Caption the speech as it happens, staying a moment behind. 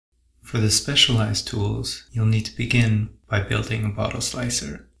For the specialized tools, you'll need to begin by building a bottle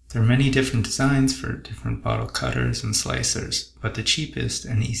slicer. There are many different designs for different bottle cutters and slicers, but the cheapest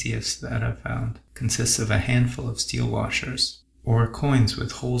and easiest that I've found consists of a handful of steel washers, or coins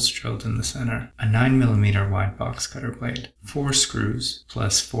with holes drilled in the center, a 9mm wide box cutter blade, 4 screws,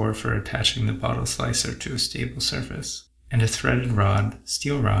 plus 4 for attaching the bottle slicer to a stable surface, and a threaded rod,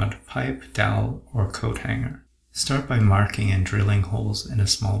 steel rod, pipe, dowel, or coat hanger. Start by marking and drilling holes in a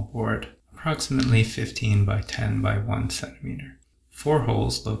small board, approximately 15 by 10 by 1 centimeter. 4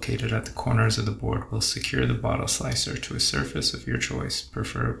 holes located at the corners of the board will secure the bottle slicer to a surface of your choice,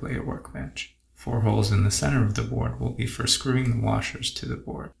 preferably a workbench. 4 holes in the center of the board will be for screwing the washers to the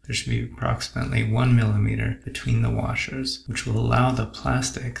board. There should be approximately 1 mm between the washers, which will allow the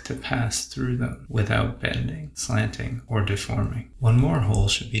plastic to pass through them without bending, slanting, or deforming. 1 more hole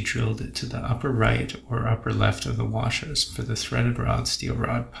should be drilled to the upper right or upper left of the washers for the threaded rod, steel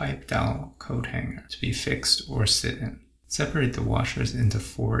rod, pipe, dowel, coat hanger to be fixed or sit in. Separate the washers into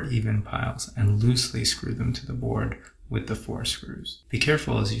 4 even piles and loosely screw them to the board with the 4 screws. Be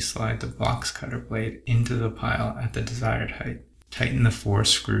careful as you slide the box cutter blade into the pile at the desired height. Tighten the 4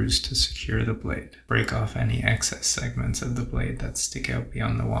 screws to secure the blade. Break off any excess segments of the blade that stick out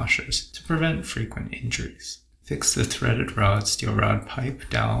beyond the washers to prevent frequent injuries. Fix the threaded rod, steel rod, pipe,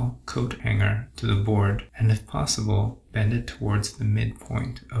 dowel, coat hanger to the board, and if possible, bend it towards the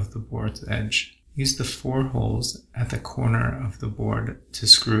midpoint of the board's edge. Use the 4 holes at the corner of the board to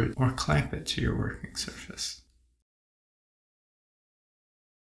screw it or clamp it to your working surface.